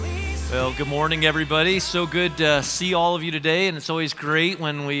Well, good morning, everybody. So good to see all of you today, and it's always great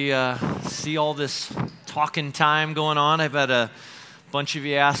when we see all this talking time going on. I've had a bunch of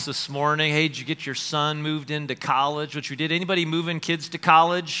you ask this morning, hey, did you get your son moved into college? Which we did. Anybody moving kids to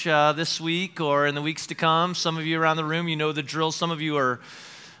college this week or in the weeks to come? Some of you around the room, you know the drill. Some of you are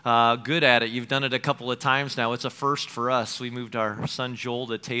good at it. You've done it a couple of times now. It's a first for us. We moved our son Joel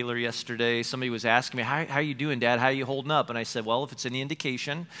to Taylor yesterday. Somebody was asking me, how are you doing, Dad? How are you holding up? And I said, well, if it's any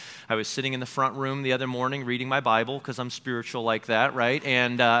indication, I was sitting in the front room the other morning reading my Bible because I'm spiritual like that, right?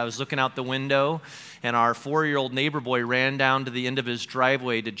 And I was looking out the window, and our 4-year-old neighbor boy ran down to the end of his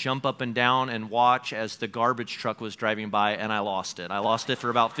driveway to jump up and down and watch as the garbage truck was driving by, and I lost it. I lost it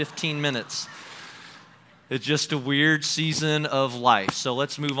for about 15 minutes. It's just a weird season of life. So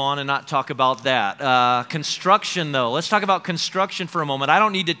let's move on and not talk about that. Construction, though. Let's talk about construction for a moment. I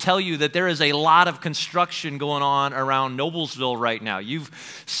don't need to tell you that there is a lot of construction going on around Noblesville right now. You've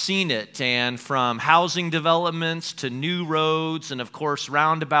seen it, and from housing developments to new roads and, of course,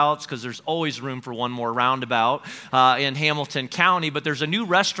 roundabouts, because there's always room for one more roundabout in Hamilton County. But there's a new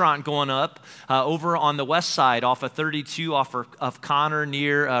restaurant going up over on the west side off of 32 off of Connor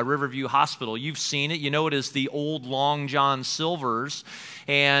near Riverview Hospital. You've seen it. You know it is the old Long John Silver's,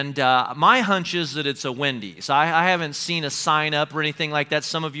 and my hunch is that it's a Wendy's. I haven't seen a sign up or anything like that.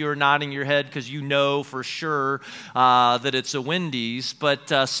 Some of you are nodding your head because you know for sure that it's a Wendy's,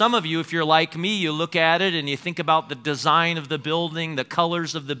 but some of you, if you're like me, you look at it and you think about the design of the building, the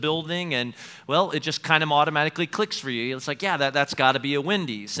colors of the building, and well, it just kind of automatically clicks for you. It's like, yeah, that's got to be a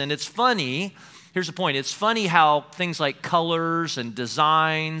Wendy's. And it's funny. Here's the point. It's funny how things like colors and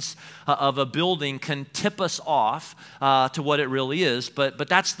designs of a building can tip us off to what it really is, but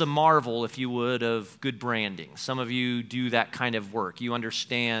that's the marvel, if you would, of good branding. Some of you do that kind of work. You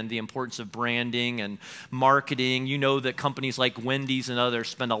understand the importance of branding and marketing. You know that companies like Wendy's and others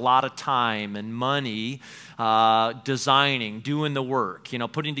spend a lot of time and money designing, doing the work,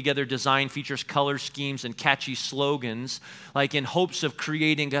 putting together design features, color schemes, and catchy slogans, like in hopes of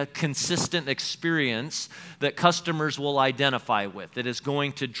creating a consistent experience that customers will identify with, that is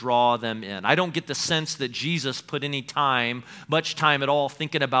going to draw them in. I don't get the sense that Jesus put any time, much time at all,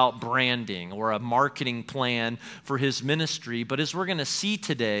 thinking about branding or a marketing plan for his ministry, but as we're going to see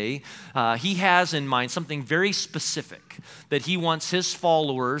today, he has in mind something very specific that he wants his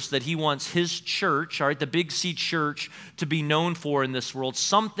followers, that he wants his church, all right, the Big C Church, to be known for in this world,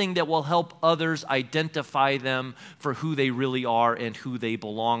 something that will help others identify them for who they really are and who they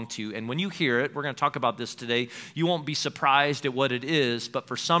belong to. And when you hear it, we're going to talk about this today, you won't be surprised at what it is, but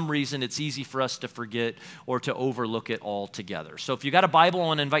for some reason it's easy for us to forget or to overlook it altogether. So if you got a Bible, I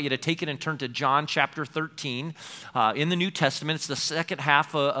want to invite you to take it and turn to John chapter 13 in the New Testament. It's the second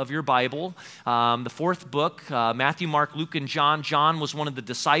half of your Bible, the fourth book, Matthew, Mark, Luke, and John. John was one of the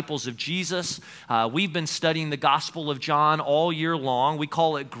disciples of Jesus. We've been studying the Gospel of John all year long. We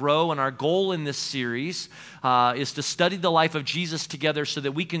call it Grow, and our goal in this series is to study the life of Jesus together so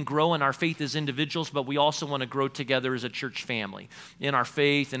that we can grow in our faith as individuals, but we also want to grow together as a church family in our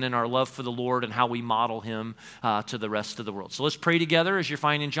faith and in our love for the Lord and how we model him to the rest of the world. So let's pray together as you're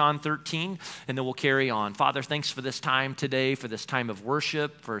finding John 13, and then we'll carry on. Father, thanks for this time today, for this time of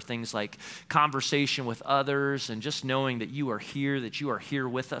worship, for things like conversation with others, and just knowing that you are here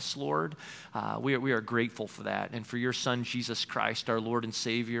with us, Lord. We are grateful for that, and for your Son, Jesus Christ, our Lord and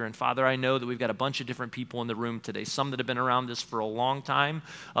Savior. And Father, I know that we've got a bunch of different people in the room today, some that have been around this for a long time,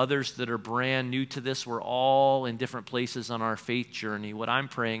 others that are brand new to this. We're all in different places on our faith journey. What I'm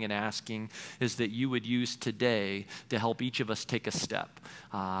praying and asking is that you would use today to help each of us take a step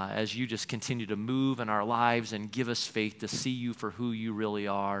as you just continue to move in our lives and give us faith to see you for who you really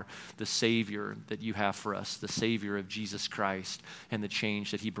are, the Savior that you have for us, the Savior of Jesus Christ, and the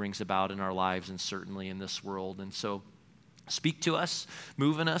change that he brings about in our lives and certainly in this world. And so speak to us,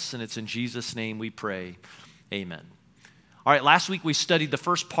 move in us, and it's in Jesus' name we pray. Amen. All right, last week we studied the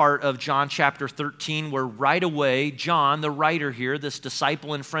first part of John chapter 13, where right away, John, the writer here, this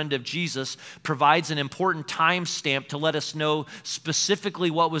disciple and friend of Jesus, provides an important timestamp to let us know specifically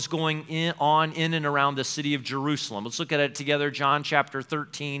what was going on in and around the city of Jerusalem. Let's look at it together. John chapter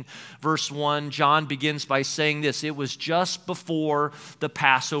 13, verse 1. John begins by saying this: it was just before the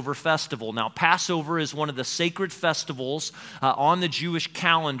Passover festival. Now, Passover is one of the sacred festivals on the Jewish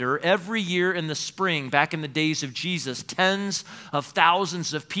calendar. Every year in the spring, back in the days of Jesus, 10 tens of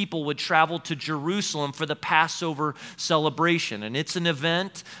thousands of people would travel to Jerusalem for the Passover celebration. And it's an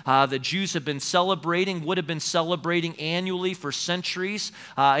event that Jews have been celebrating, would have been celebrating annually for centuries.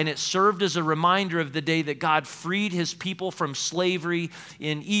 And it served as a reminder of the day that God freed his people from slavery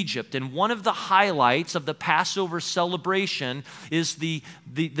in Egypt. And one of the highlights of the Passover celebration is the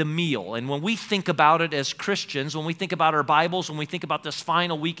meal. And when we think about it as Christians, when we think about our Bibles, when we think about this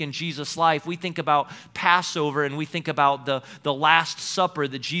final week in Jesus' life, we think about Passover and we think about the Last Supper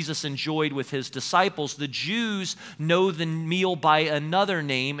that Jesus enjoyed with his disciples. The Jews know the meal by another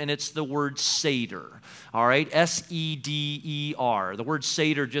name, and it's the word Seder. All right, S-E-D-E-R. The word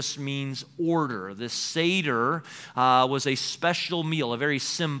Seder just means order. This Seder was a special meal, a very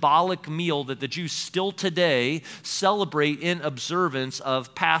symbolic meal that the Jews still today celebrate in observance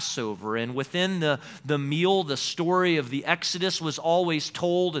of Passover. And within the meal, the story of the Exodus was always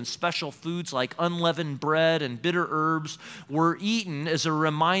told, and special foods like unleavened bread and bitter herbs were eaten as a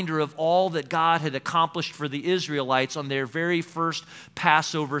reminder of all that God had accomplished for the Israelites on their very first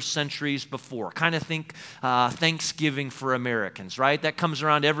Passover centuries before. Kind of think Thanksgiving for Americans, right? That comes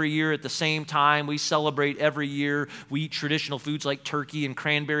around every year at the same time. We celebrate every year. We eat traditional foods like turkey and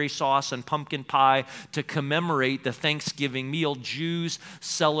cranberry sauce and pumpkin pie to commemorate the Thanksgiving meal. Jews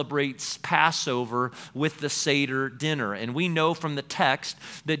celebrate Passover with the Seder dinner. And we know from the text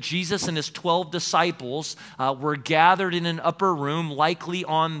that Jesus and his 12 disciples were gathered in an upper room, likely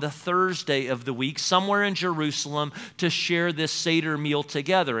on the Thursday of the week, somewhere in Jerusalem, to share this Seder meal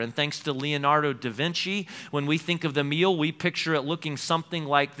together. And thanks to Leonardo da Vinci, when we think of the meal, we picture it looking something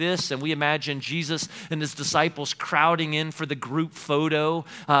like this, and we imagine Jesus and his disciples crowding in for the group photo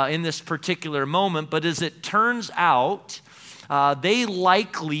in this particular moment. But as it turns out, they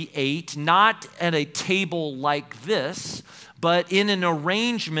likely ate not at a table like this, but in an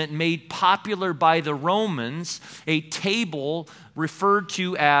arrangement made popular by the Romans, a table referred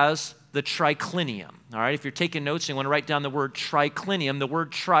to as the triclinium. All right, if you're taking notes and you want to write down the word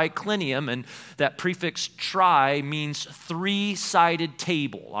triclinium, and that prefix tri means three-sided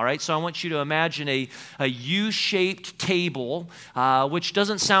table. All right, so I want you to imagine a U-shaped table, which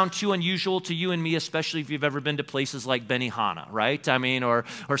doesn't sound too unusual to you and me, especially if you've ever been to places like Benihana, right? I mean, or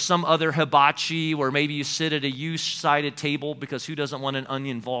some other hibachi, where maybe you sit at a U-sided table because who doesn't want an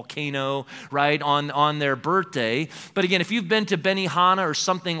onion volcano, right, on their birthday? But again, if you've been to Benihana or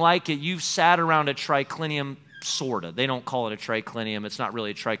something like it, you've sat around a triclinium, sort of. They don't call it a triclinium. It's not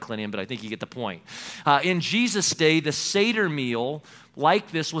really a triclinium, but I think you get the point. In Jesus' day, the Seder meal like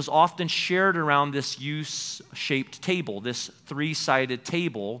this was often shared around this U-shaped table, this three-sided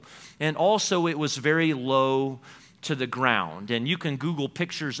table, and also it was very low to the ground. And you can Google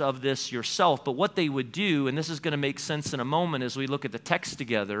pictures of this yourself, but what they would do, and this is going to make sense in a moment as we look at the text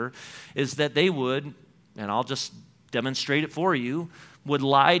together, is that they would, and I'll just demonstrate it for you, would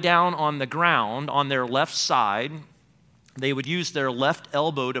lie down on the ground on their left side. They would use their left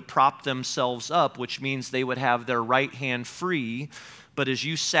elbow to prop themselves up, which means they would have their right hand free. But as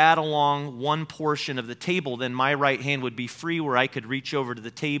you sat along one portion of the table, then my right hand would be free where I could reach over to the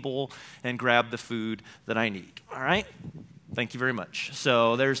table and grab the food that I need. All right? Thank you very much.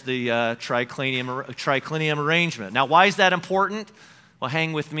 So there's the triclinium arrangement. Now, why is that important? Well,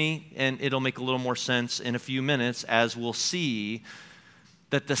 hang with me, and it'll make a little more sense in a few minutes as we'll see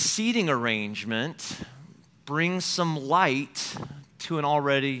that the seating arrangement brings some light to an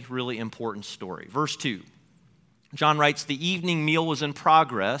already really important story. Verse 2, John writes, "The evening meal was in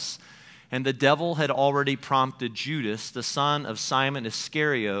progress, and the devil had already prompted Judas, the son of Simon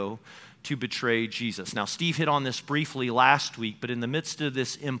Iscariot, to betray Jesus." Now, Steve hit on this briefly last week, but in the midst of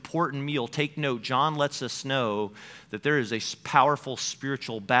this important meal, take note, John lets us know that there is a powerful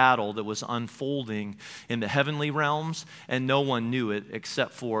spiritual battle that was unfolding in the heavenly realms, and no one knew it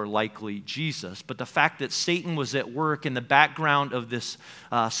except for likely Jesus. But the fact that Satan was at work in the background of this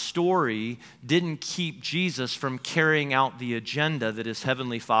story didn't keep Jesus from carrying out the agenda that his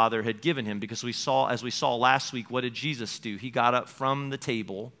heavenly Father had given him, because as we saw last week, what did Jesus do? He got up from the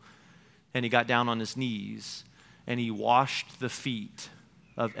table, and he got down on his knees, and he washed the feet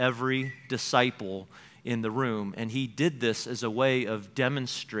of every disciple in the room. And he did this as a way of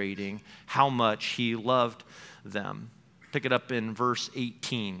demonstrating how much he loved them. Pick it up in verse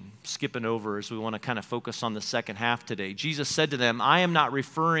 18, skipping over as we want to kind of focus on the second half today. Jesus said to them, "I am not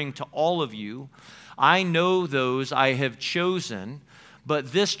referring to all of you. I know those I have chosen,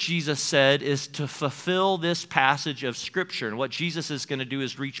 But this, Jesus said, is to fulfill this passage of Scripture. And what Jesus is going to do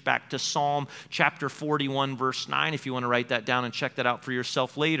is reach back to Psalm chapter 41, verse 9, if you want to write that down and check that out for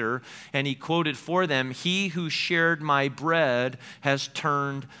yourself later. And he quoted for them, "He who shared my bread has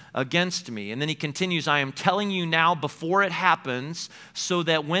turned against me." And then he continues, "I am telling you now before it happens, so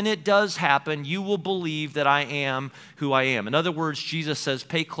that when it does happen, you will believe that I am who I am." In other words, Jesus says,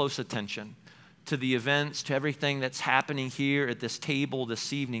 pay close attention to the events, to everything that's happening here at this table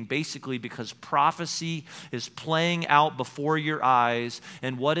this evening, basically because prophecy is playing out before your eyes,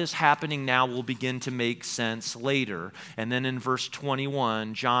 and what is happening now will begin to make sense later. And then in verse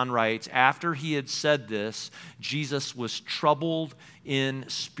 21, John writes, after he had said this, Jesus was troubled in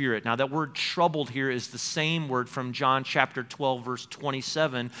spirit. Now that word troubled here is the same word from John chapter 12, verse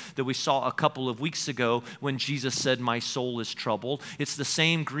 27 that we saw a couple of weeks ago when Jesus said, "My soul is troubled." It's the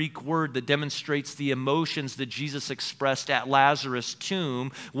same Greek word that demonstrates the emotions that Jesus expressed at Lazarus'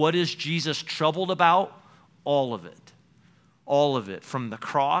 tomb. What is Jesus troubled about? All of it. All of it. From the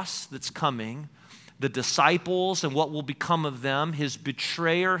cross that's coming, the disciples and what will become of them, his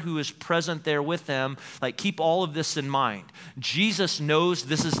betrayer who is present there with them. Like, keep all of this in mind. Jesus knows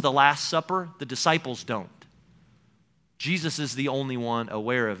this is the Last Supper. The disciples don't. Jesus is the only one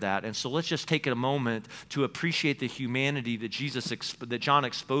aware of that. And so let's just take a moment to appreciate the humanity that John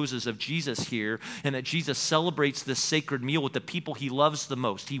exposes of Jesus here, and that Jesus celebrates this sacred meal with the people he loves the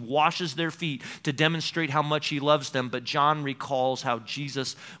most. He washes their feet to demonstrate how much he loves them, but John recalls how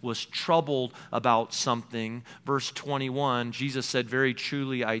Jesus was troubled about something. Verse 21, Jesus said, "Very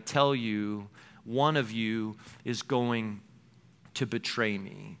truly I tell you, one of you is going to betray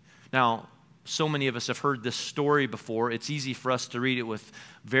me." Now, so many of us have heard this story before. It's easy for us to read it with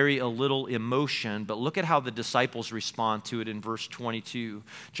very little emotion, but look at how the disciples respond to it in verse 22.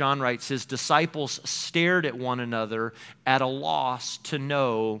 John writes, his disciples stared at one another at a loss to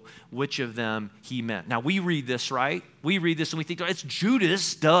know which of them he meant. Now, we read this, right? We read this and we think, oh, it's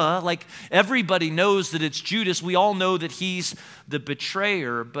Judas, duh. Like, everybody knows that it's Judas. We all know that he's the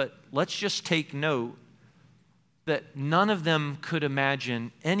betrayer, but let's just take note that none of them could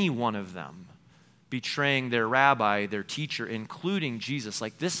imagine any one of them betraying their rabbi, their teacher, including Jesus.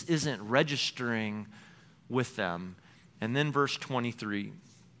 Like, this isn't registering with them. And then verse 23,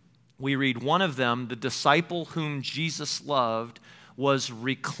 we read, one of them, the disciple whom Jesus loved, was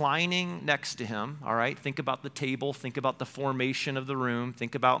reclining next to him. All right, think about the table, think about the formation of the room,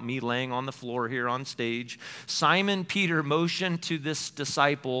 think about me laying on the floor here on stage. Simon Peter motioned to this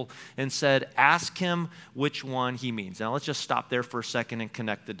disciple and said, ask him which one he means. Now let's just stop there for a second and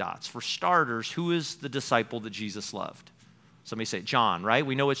connect the dots. For starters, who is the disciple that Jesus loved? Somebody say John, right?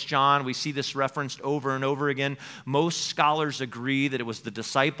 We know it's John. We see this referenced over and over again. Most scholars agree that it was the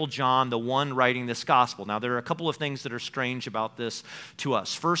disciple John, the one writing this gospel. Now, there are a couple of things that are strange about this to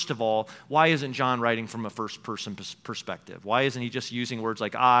us. First of all, why isn't John writing from a first-person perspective? Why isn't he just using words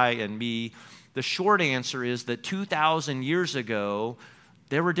like I and me? The short answer is that 2,000 years ago,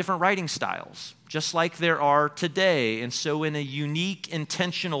 there were different writing styles, just like there are today. And so in a unique,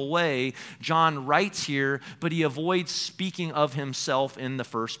 intentional way, John writes here, but he avoids speaking of himself in the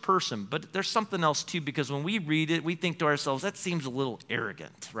first person. But there's something else too, because when we read it, we think to ourselves, that seems a little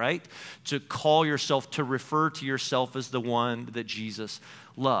arrogant, right? To call yourself, to refer to yourself as the one that Jesus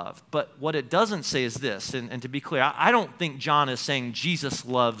loved. But what it doesn't say is this, and to be clear, I don't think John is saying Jesus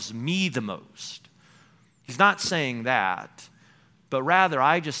loves me the most. He's not saying that. But rather,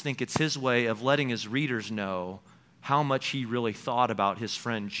 I just think it's his way of letting his readers know how much he really thought about his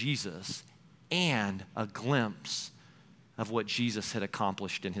friend Jesus, and a glimpse of what Jesus had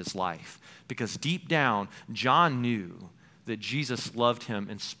accomplished in his life. Because deep down, John knew that Jesus loved him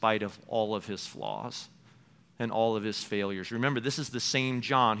in spite of all of his flaws and all of his failures. Remember, this is the same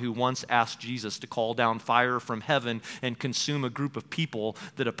John who once asked Jesus to call down fire from heaven and consume a group of people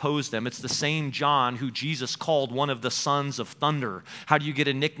that opposed them. It's the same John who Jesus called one of the sons of thunder. How do you get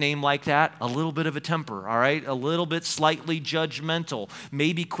a nickname like that? A little bit of a temper, all right? A little bit slightly judgmental,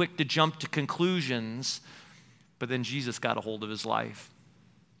 maybe quick to jump to conclusions, but then Jesus got a hold of his life.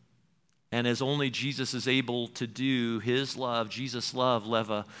 And as only Jesus is able to do, his love, Jesus' love,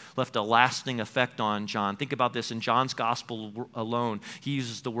 left a lasting effect on John. Think about this. In John's gospel alone, he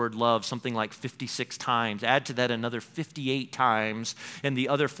uses the word love something like 56 times. Add to that another 58 times in the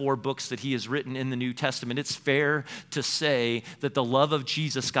other 4 books that he has written in the New Testament. It's fair to say that the love of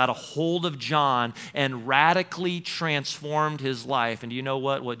Jesus got a hold of John and radically transformed his life. And do you know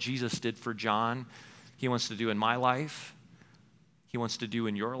what Jesus did for John? He wants to do in my life. He wants to do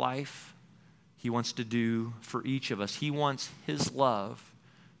in your life. He wants to do for each of us. He wants his love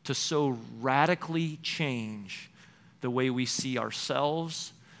to so radically change the way we see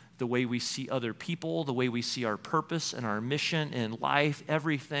ourselves, the way we see other people, the way we see our purpose and our mission in life,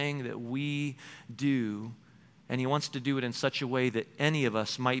 everything that we do. And he wants to do it in such a way that any of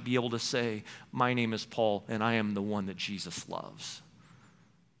us might be able to say, my name is Paul, and I am the one that Jesus loves.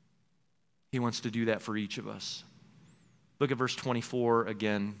 He wants to do that for each of us. Look at verse 24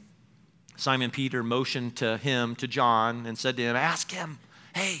 again. Simon Peter motioned to John, and said to him, ask him,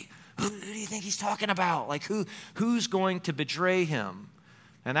 hey, who do you think he's talking about? Like who's going to betray him?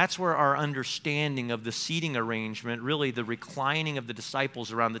 And that's where our understanding of the seating arrangement, really the reclining of the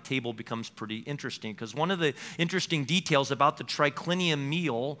disciples around the table, becomes pretty interesting. Because one of the interesting details about the triclinium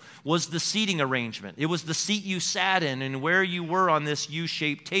meal was the seating arrangement. It was the seat you sat in and where you were on this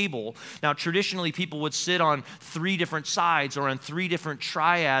U-shaped table. Now, traditionally, people would sit on 3 different sides or on 3 different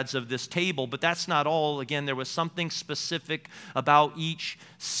triads of this table, but that's not all. Again, there was something specific about each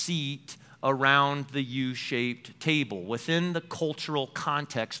seat around the U-shaped table. Within the cultural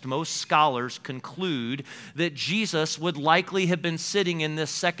context, most scholars conclude that Jesus would likely have been sitting in this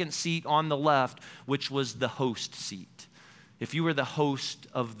second seat on the left, which was the host seat. If you were the host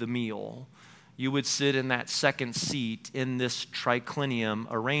of the meal, you would sit in that second seat in this triclinium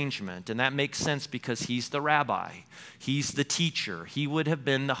arrangement. And that makes sense because he's the rabbi. He's the teacher. He would have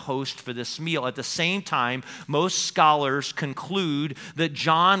been the host for this meal. At the same time, most scholars conclude that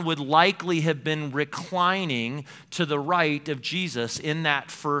John would likely have been reclining to the right of Jesus in that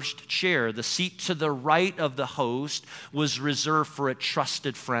first chair. The seat to the right of the host was reserved for a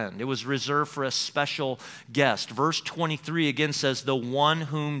trusted friend. It was reserved for a special guest. Verse 23 again says, the one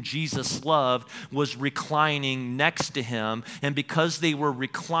whom Jesus loved was reclining next to him. And because they were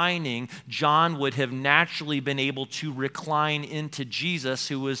reclining, John would have naturally been able to recline into Jesus,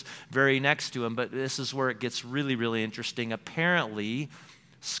 who was very next to him. But this is where it gets really, really interesting. Apparently,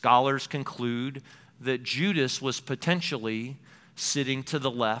 scholars conclude that Judas was potentially sitting to the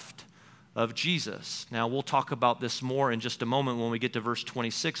left of Jesus. Now, we'll talk about this more in just a moment when we get to verse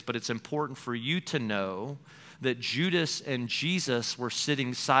 26, but it's important for you to know that Judas and Jesus were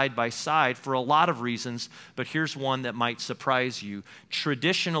sitting side by side for a lot of reasons, but here's one that might surprise you.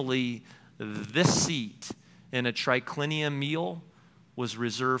 Traditionally, this seat in a triclinium meal was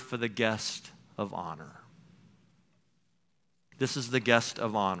reserved for the guest of honor. This is the guest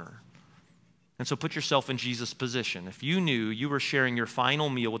of honor. And so put yourself in Jesus' position. If you knew you were sharing your final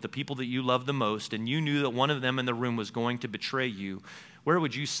meal with the people that you love the most, and you knew that one of them in the room was going to betray you, where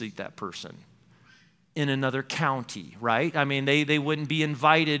would you seat that person? In another county, right? I mean, they wouldn't be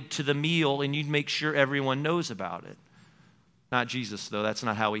invited to the meal, and you'd make sure everyone knows about it. Not Jesus, though. That's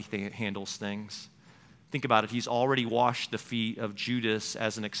not how he handles things. Think about it. He's already washed the feet of Judas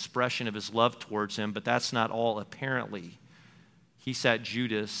as an expression of his love towards him, but that's not all, apparently. He sat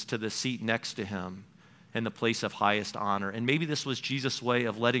Judas to the seat next to him in the place of highest honor. And maybe this was Jesus' way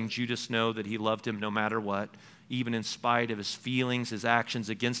of letting Judas know that he loved him no matter what, even in spite of his feelings, his actions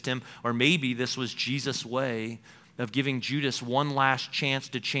against him. Or maybe this was Jesus' way of giving Judas one last chance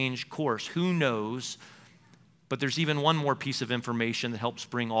to change course. Who knows? But there's even one more piece of information that helps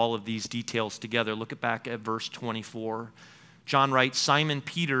bring all of these details together. Look back at verse 24. John writes, Simon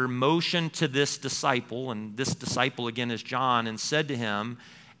Peter motioned to this disciple, and this disciple again is John, and said to him,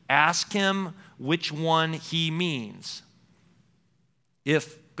 ask him which one he means.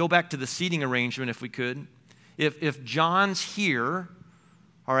 Go back to the seating arrangement if we could. If John's here,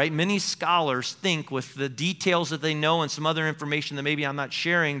 all right, many scholars think with the details that they know and some other information that maybe I'm not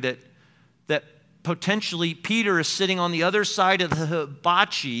sharing that potentially Peter is sitting on the other side of the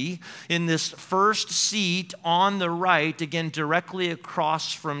hibachi in this first seat on the right, again, directly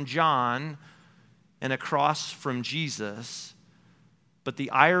across from John and across from Jesus. But the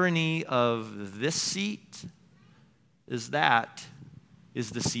irony of this seat is that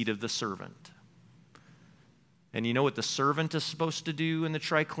is the seat of the servant. And you know what the servant is supposed to do in the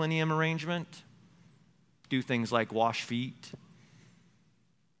triclinium arrangement? Do things like wash feet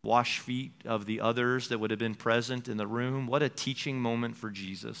of the others that would have been present in the room. What a teaching moment for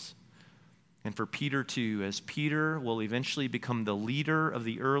Jesus. And for Peter too, as Peter will eventually become the leader of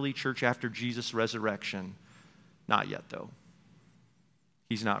the early church after Jesus' resurrection. Not yet, though.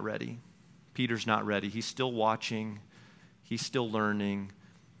 He's not ready. Peter's not ready. He's still watching. He's still learning.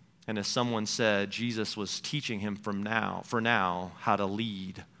 And as someone said, Jesus was teaching him for now, how to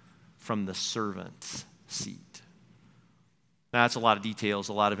lead from the servant's seat. Now, that's a lot of details,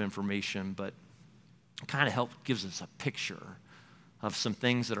 a lot of information, but it kind of gives us a picture of some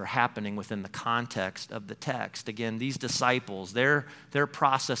things that are happening within the context of the text. Again, these disciples, they're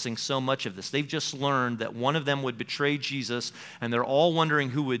processing so much of this. They've just learned that one of them would betray Jesus, and they're all wondering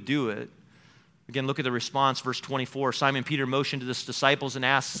who would do it. Again, look at the response, verse 24. Simon Peter motioned to his disciples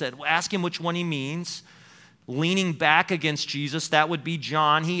and said, ask him which one he means. Leaning back against Jesus, that would be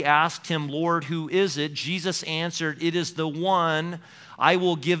John, he asked him, Lord, who is it? Jesus answered, it is the one I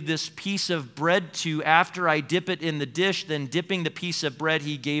will give this piece of bread to after I dip it in the dish. Then dipping the piece of bread,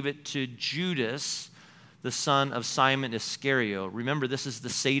 he gave it to Judas, the son of Simon Iscariot. Remember, this is the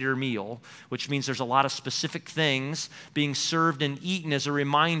Seder meal, which means there's a lot of specific things being served and eaten as a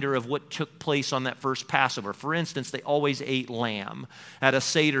reminder of what took place on that first Passover. For instance, they always ate lamb at a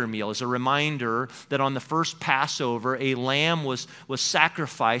Seder meal as a reminder that on the first Passover, a lamb was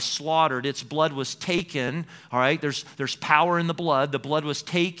sacrificed, slaughtered, its blood was taken, all right? There's power in the blood. The blood was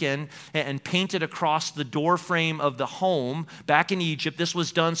taken and painted across the doorframe of the home back in Egypt. This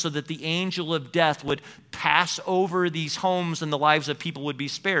was done so that the angel of death would pass over these homes and the lives of people would be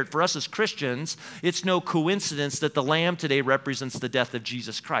spared. For us as Christians, it's no coincidence that the lamb today represents the death of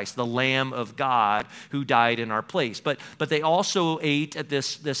Jesus Christ, the Lamb of God who died in our place. But they also ate at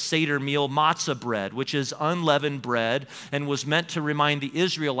this Seder meal matzah bread, which is unleavened bread and was meant to remind the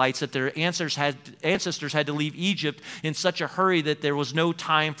Israelites that their ancestors had to leave Egypt in such a hurry that there was no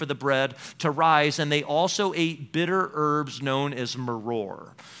time for the bread to rise. And they also ate bitter herbs known as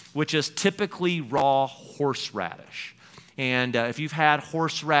maror, which is typically raw horseradish. And if you've had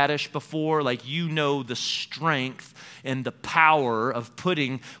horseradish before, you know the strength and the power of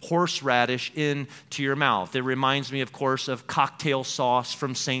putting horseradish into your mouth. It reminds me, of course, of cocktail sauce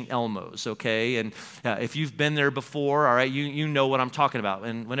from St. Elmo's, okay? And if you've been there before, all right, you know what I'm talking about.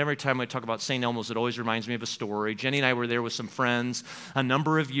 And every time I talk about St. Elmo's, it always reminds me of a story. Jenny and I were there with some friends a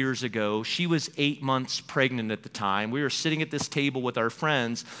number of years ago. She was 8 months pregnant at the time. We were sitting at this table with our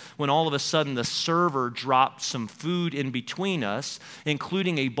friends when all of a sudden the server dropped some food in between us,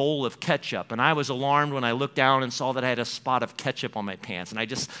 including a bowl of ketchup. And I was alarmed when I looked down and saw that I had a spot of ketchup on my pants. And I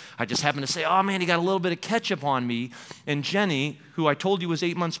just happened to say, oh man, you got a little bit of ketchup on me. And Jenny, who I told you was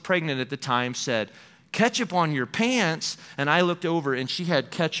 8 months pregnant at the time, said, ketchup on your pants? And I looked over and she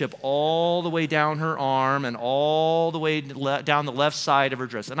had ketchup all the way down her arm and all the way down the left side of her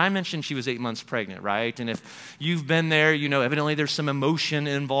dress. And I mentioned she was 8 months pregnant, right? And if you've been there, you know, evidently there's some emotion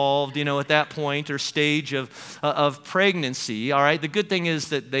involved, you know, at that point or stage of pregnancy, all right? The good thing is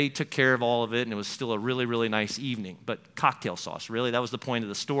that they took care of all of it and it was still a really, really nice evening. But cocktail sauce, really? That was the point of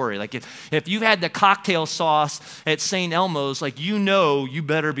the story. If you've had the cocktail sauce at St. Elmo's, you know you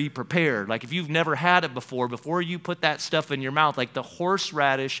better be prepared. If you've never had it before you put that stuff in your mouth, the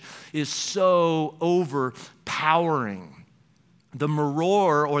horseradish is so overpowering. The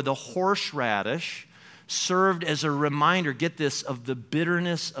maror, or the horseradish, served as a reminder, get this, of the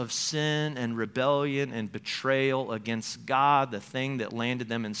bitterness of sin and rebellion and betrayal against God, the thing that landed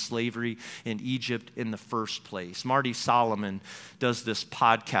them in slavery in Egypt in the first place. Marty Solomon does this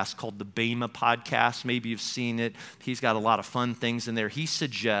podcast called the Bema Podcast. Maybe you've seen it. He's got a lot of fun things in there. He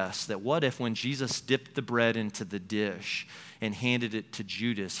suggests that what if when Jesus dipped the bread into the dish and handed it to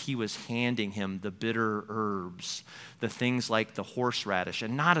Judas, he was handing him the bitter herbs, the things like the horseradish,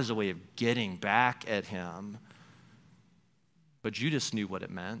 and not as a way of getting back at him, but Judas knew what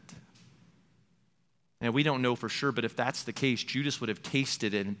it meant. And we don't know for sure, but if that's the case, Judas would have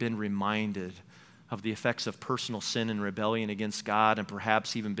tasted it and been reminded of the effects of personal sin and rebellion against God, and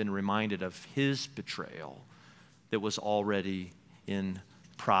perhaps even been reminded of his betrayal that was already in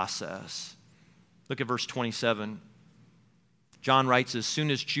process. Look at verse 27. John writes, as soon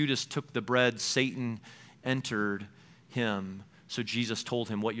as Judas took the bread, Satan entered him. So Jesus told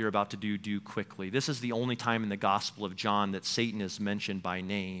him, what you're about to do quickly. This is the only time in the Gospel of John that Satan is mentioned by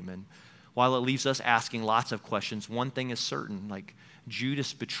name. And while it leaves us asking lots of questions, one thing is certain,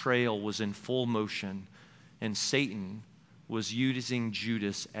 Judas' betrayal was in full motion, and Satan was using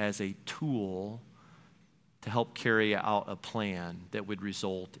Judas as a tool to help carry out a plan that would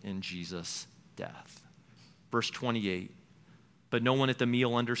result in Jesus' death. Verse 28. But no one at the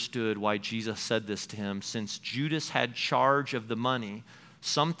meal understood why Jesus said this to him. Since Judas had charge of the money,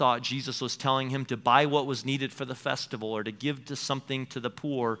 some thought Jesus was telling him to buy what was needed for the festival or to give to something to the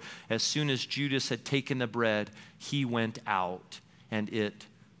poor. As soon as Judas had taken the bread, he went out, and it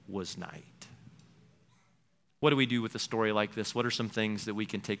was night. What do we do with a story like this? What are some things that we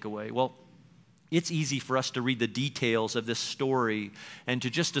can take away? Well, it's easy for us to read the details of this story and to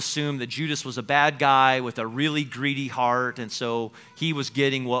just assume that Judas was a bad guy with a really greedy heart, and so he was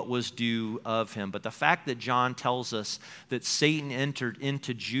getting what was due of him. But the fact that John tells us that Satan entered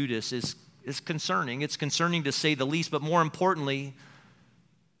into Judas is concerning. It's concerning to say the least, but more importantly,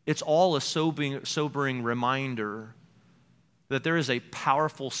 it's all a sobering reminder that there is a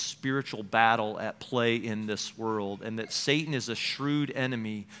powerful spiritual battle at play in this world, and that Satan is a shrewd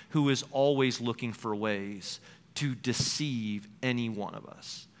enemy who is always looking for ways to deceive any one of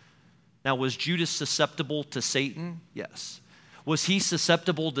us. Now, was Judas susceptible to Satan? Yes. Was he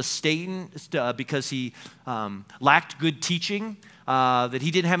susceptible to Satan because he lacked good teaching, that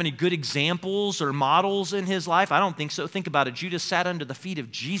he didn't have any good examples or models in his life? I don't think so. Think about it. Judas sat under the feet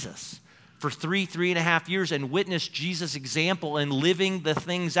of Jesus for 3.5 years and witnessed Jesus' example and living the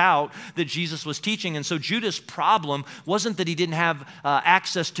things out that Jesus was teaching. And so Judas' problem wasn't that he didn't have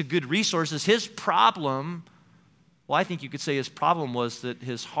access to good resources. His problem, well, I think you could say his problem was that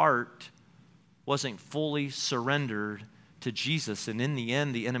his heart wasn't fully surrendered to Jesus. And in the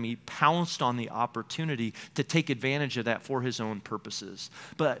end, the enemy pounced on the opportunity to take advantage of that for his own purposes.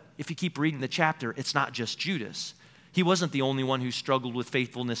 But if you keep reading the chapter, it's not just Judas. He wasn't the only one who struggled with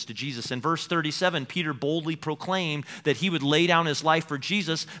faithfulness to Jesus. In verse 37, Peter boldly proclaimed that he would lay down his life for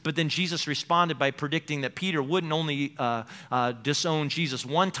Jesus, but then Jesus responded by predicting that Peter wouldn't only disown Jesus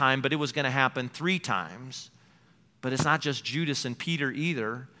one time, but it was going to happen 3 times. But it's not just Judas and Peter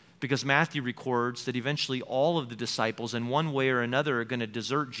either, because Matthew records that eventually all of the disciples in one way or another are going to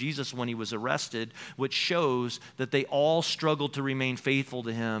desert Jesus when he was arrested, which shows that they all struggled to remain faithful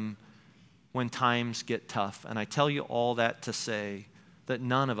to him when times get tough. And I tell you all that to say that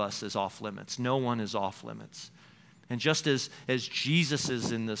none of us is off limits. No one is off limits. And just as Jesus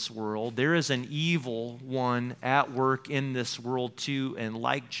is in this world, there is an evil one at work in this world too. And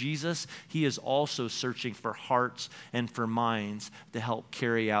like Jesus, he is also searching for hearts and for minds to help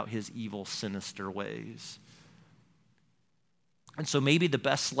carry out his evil, sinister ways. And so maybe the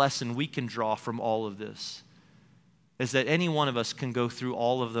best lesson we can draw from all of this is that any one of us can go through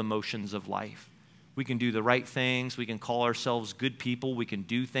all of the motions of life. We can do the right things. We can call ourselves good people. We can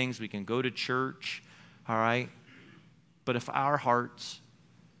do things. We can go to church, all right? But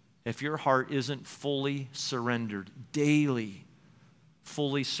if your heart isn't fully surrendered, daily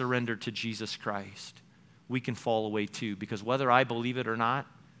fully surrendered to Jesus Christ, we can fall away too. Because whether I believe it or not,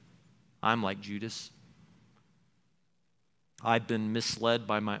 I'm like Judas. I've been misled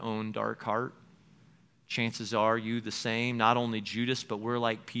by my own dark heart. Chances are you the same. Not only Judas, but we're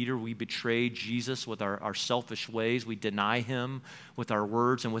like Peter. We betray Jesus with our selfish ways. We deny him with our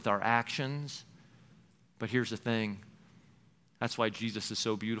words and with our actions. But here's the thing. That's why Jesus is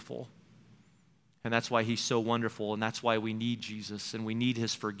so beautiful. And that's why he's so wonderful. And that's why we need Jesus and we need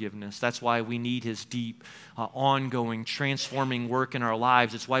his forgiveness. That's why we need his deep, ongoing, transforming work in our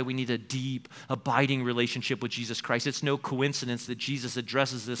lives. It's why we need a deep, abiding relationship with Jesus Christ. It's no coincidence that Jesus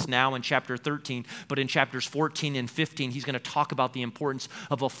addresses this now in chapter 13, but in chapters 14 and 15, he's going to talk about the importance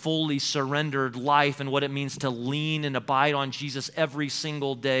of a fully surrendered life and what it means to lean and abide on Jesus every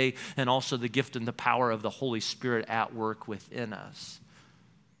single day, and also the gift and the power of the Holy Spirit at work within us.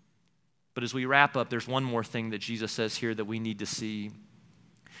 But as we wrap up, there's one more thing that Jesus says here that we need to see,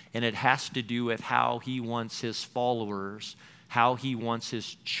 and it has to do with how he wants his followers, how he wants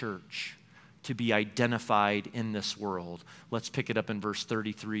his church to be identified in this world. Let's pick it up in verse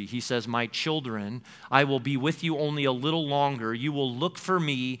 33. He says, "My children, I will be with you only a little longer. You will look for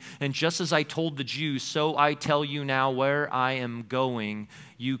me, and just as I told the Jews, so I tell you now, where I am going,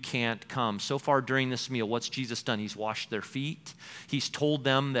 you can't come." So far during this meal, what's Jesus done? He's washed their feet. He's told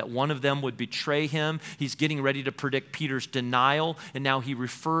them that one of them would betray him. He's getting ready to predict Peter's denial, and now he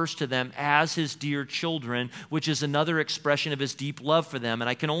refers to them as his dear children, which is another expression of his deep love for them. And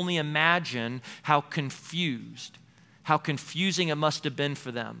I can only imagine how confusing it must have been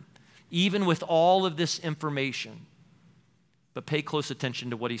for them, even with all of this information. But pay close attention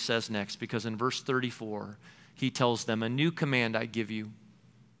to what he says next, because in verse 34, he tells them, "A new command I give you.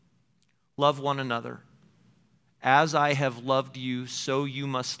 Love one another. As I have loved you, so you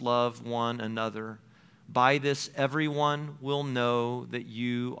must love one another. By this, everyone will know that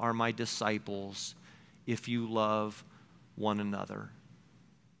you are my disciples if you love one another."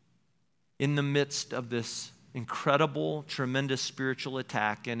 In the midst of this incredible, tremendous spiritual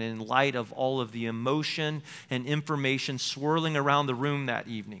attack, and in light of all of the emotion and information swirling around the room that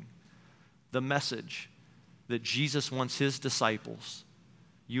evening, the message that Jesus wants his disciples,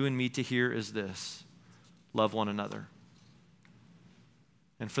 you and me, to hear is this: love one another.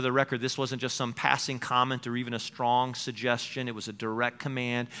 And for the record, this wasn't just some passing comment or even a strong suggestion. It was a direct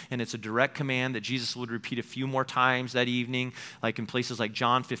command, and it's a direct command that Jesus would repeat a few more times that evening, like in places like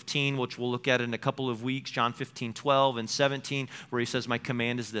John 15, which we'll look at in a couple of weeks, John 15, 12, and 17, where he says, "My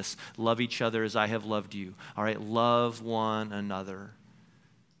command is this: love each other as I have loved you." All right, love one another.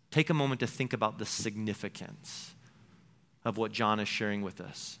 Take a moment to think about the significance of what John is sharing with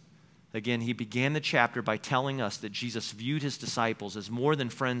us. Again, he began the chapter by telling us that Jesus viewed his disciples as more than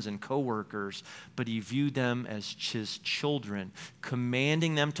friends and co-workers, but he viewed them as his children,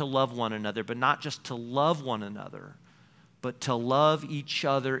 commanding them to love one another, but not just to love one another, but to love each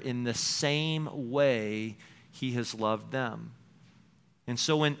other in the same way he has loved them. And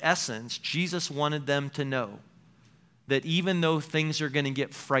so in essence, Jesus wanted them to know that even though things are going to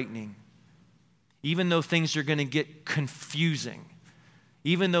get frightening, even though things are going to get confusing,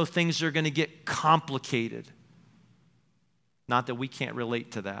 even though things are going to get complicated, not that we can't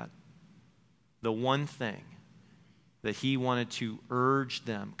relate to that, the one thing that he wanted to urge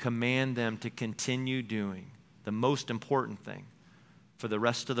them, command them to continue doing, the most important thing for the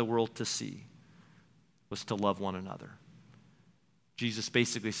rest of the world to see, was to love one another. Jesus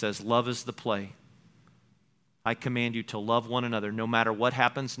basically says, love is the play. I command you to love one another no matter what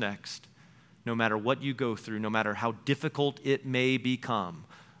happens next. No matter what you go through, no matter how difficult it may become,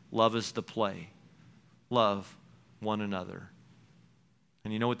 love is the play. Love one another.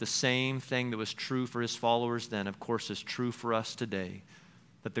 And you know what? The same thing that was true for his followers then, of course, is true for us today.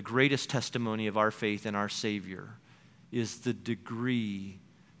 That the greatest testimony of our faith in our Savior is the degree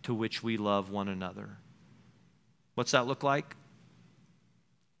to which we love one another. What's that look like?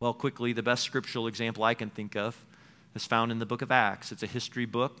 Well, quickly, the best scriptural example I can think of is found in the book of Acts. It's a history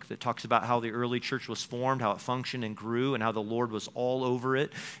book that talks about how the early church was formed, how it functioned and grew, and how the Lord was all over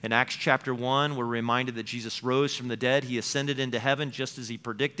it. In Acts chapter 1, we're reminded that Jesus rose from the dead. He ascended into heaven just as he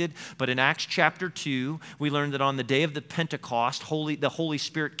predicted. But in Acts chapter 2, we learn that on the day of the Pentecost, the Holy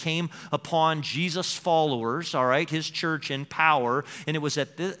Spirit came upon Jesus' followers, all right, his church in power. And it was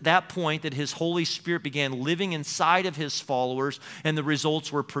at that point that his Holy Spirit began living inside of his followers, and the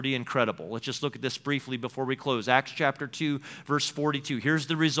results were pretty incredible. Let's just look at this briefly before we close. Acts chapter 2, verse 42. Here's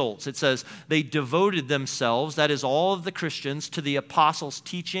the results. It says, they devoted themselves, that is all of the Christians, to the apostles'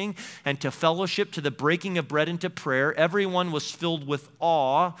 teaching and to fellowship, to the breaking of bread and to prayer. Everyone was filled with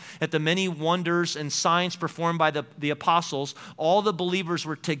awe at the many wonders and signs performed by the apostles. All the believers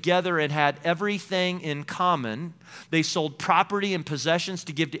were together and had everything in common. They sold property and possessions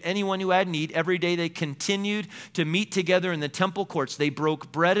to give to anyone who had need. Every day they continued to meet together in the temple courts. They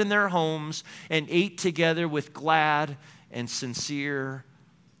broke bread in their homes and ate together with glad and sincere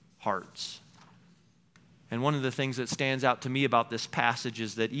hearts. And one of the things that stands out to me about this passage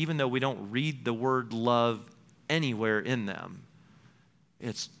is that even though we don't read the word love anywhere in them,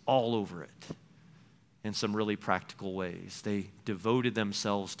 it's all over it in some really practical ways. They devoted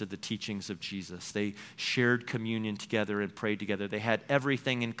themselves to the teachings of Jesus. They shared communion together and prayed together. They had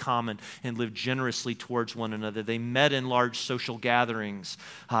everything in common and lived generously towards one another. They met in large social gatherings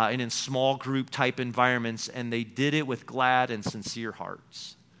and in small group type environments, and they did it with glad and sincere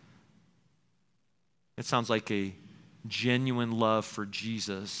hearts. It sounds like a genuine love for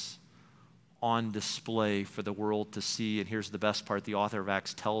Jesus on display for the world to see. And here's the best part. The author of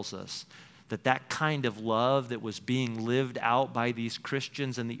Acts tells us that kind of love that was being lived out by these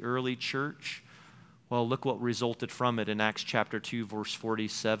Christians in the early church, well, look what resulted from it. In Acts chapter 2, verse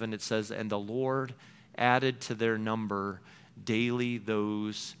 47, it says, and the Lord added to their number daily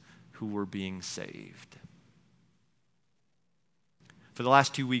those who were being saved. For the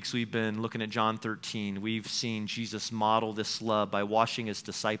last 2 weeks, we've been looking at John 13. We've seen Jesus model this love by washing his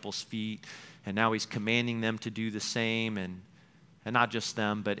disciples' feet, and now he's commanding them to do the same, and not just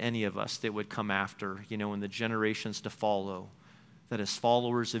them, but any of us that would come after, in the generations to follow, that as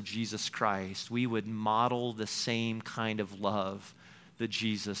followers of Jesus Christ, we would model the same kind of love that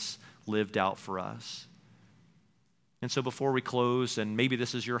Jesus lived out for us. And so before we close, and maybe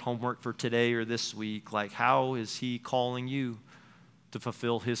this is your homework for today or this week, how is he calling you to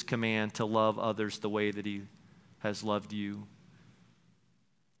fulfill his command to love others the way that he has loved you?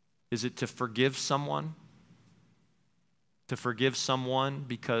 Is it to forgive someone? To forgive someone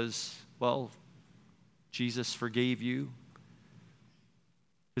because, Jesus forgave you?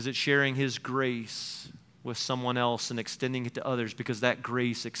 Is it sharing his grace with someone else and extending it to others because that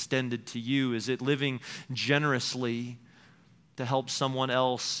grace extended to you? Is it living generously to help someone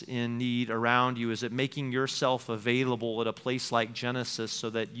else in need around you? Is it making yourself available at a place like Genesis so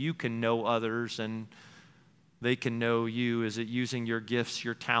that you can know others and they can know you? Is it using your gifts,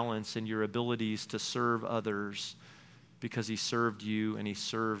 your talents, and your abilities to serve others because he served you and he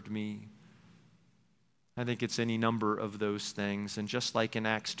served me? I think it's any number of those things. And just like in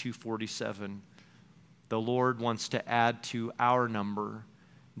Acts 2:47, the Lord wants to add to our number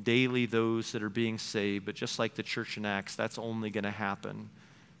daily those that are being saved. But just like the church in Acts, that's only going to happen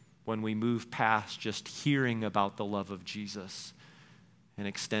when we move past just hearing about the love of Jesus and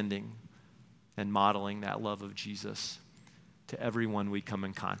extending and modeling that love of Jesus to everyone we come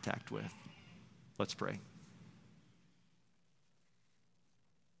in contact with. Let's pray.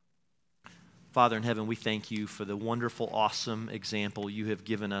 Father in heaven, we thank you for the wonderful, awesome example you have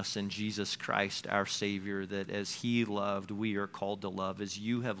given us in Jesus Christ, our Savior, that as he loved, we are called to love, as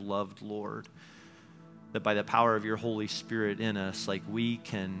you have loved, Lord, that by the power of your Holy Spirit in us, like we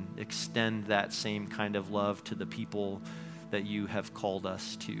can extend that same kind of love to the people that you have called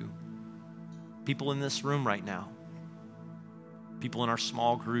us to. People in this room right now, people in our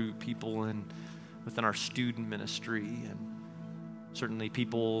small group, people within our student ministry, and certainly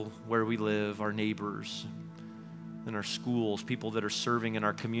people where we live, our neighbors, in our schools, people that are serving in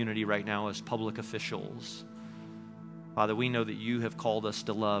our community right now as public officials. Father, we know that you have called us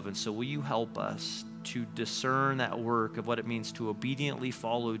to love, and so will you help us to discern that work of what it means to obediently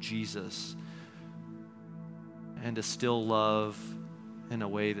follow Jesus and to still love in a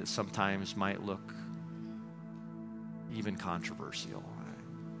way that sometimes might look even controversial.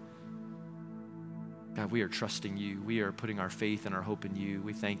 God, we are trusting you. We are putting our faith and our hope in you.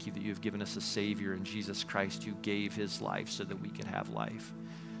 We thank you that you have given us a Savior in Jesus Christ who gave his life so that we could have life.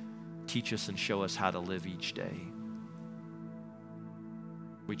 Teach us and show us how to live each day.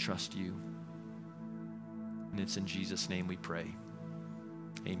 We trust you. And it's in Jesus' name we pray.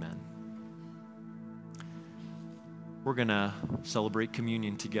 Amen. We're going to celebrate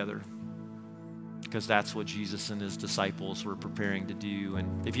communion together, because that's what Jesus and his disciples were preparing to do.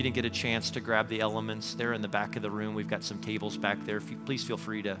 And if you didn't get a chance to grab the elements, they're in the back of the room. We've got some tables back there. Please feel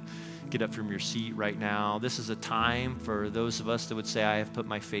free to get up from your seat right now. This is a time for those of us that would say, I have put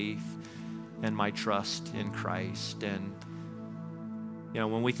my faith and my trust in Christ. And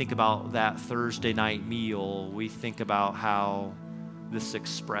when we think about that Thursday night meal, we think about how this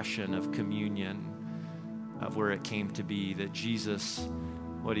expression of communion, of where it came to be, that Jesus,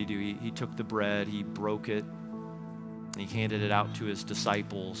 what did he do? He took the bread, he broke it, and he handed it out to his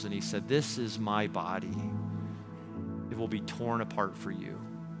disciples, and he said, this is my body. It will be torn apart for you.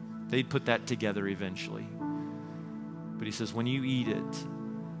 They'd put that together eventually. But he says, when you eat it,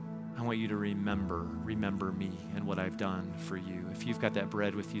 I want you to remember me and what I've done for you. If you've got that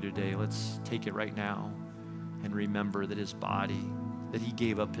bread with you today, let's take it right now and remember that his body, that he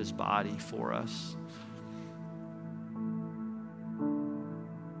gave up his body for us.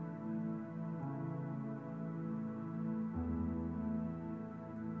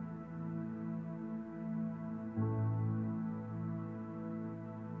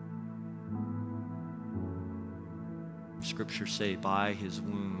 Scriptures say, by his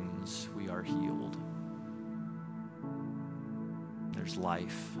wounds we are healed. There's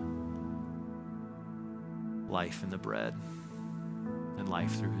life in the bread, and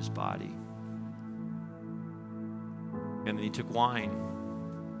life through his body. And then he took wine.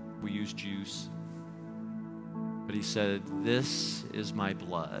 We use juice. But he said, this is my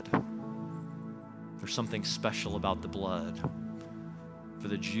blood. There's something special about the blood. For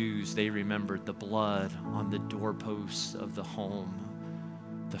the Jews, they remembered the blood on the doorposts of the home,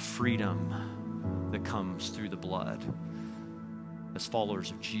 the freedom that comes through the blood. As followers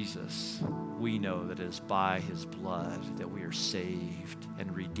of Jesus, we know that it is by his blood that we are saved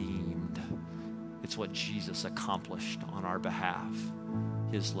and redeemed. It's what Jesus accomplished on our behalf.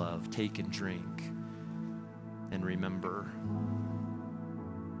 His love. Take and drink and remember.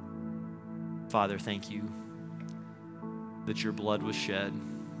 Father, thank you that your blood was shed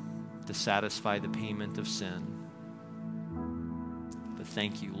to satisfy the payment of sin. But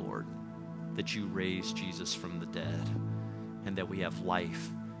thank you, Lord, that you raised Jesus from the dead and that we have life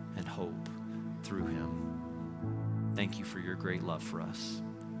and hope through him. Thank you for your great love for us.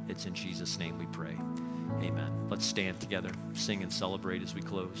 It's in Jesus' name we pray. Amen. Let's stand together, sing and celebrate as we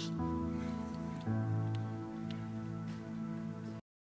close.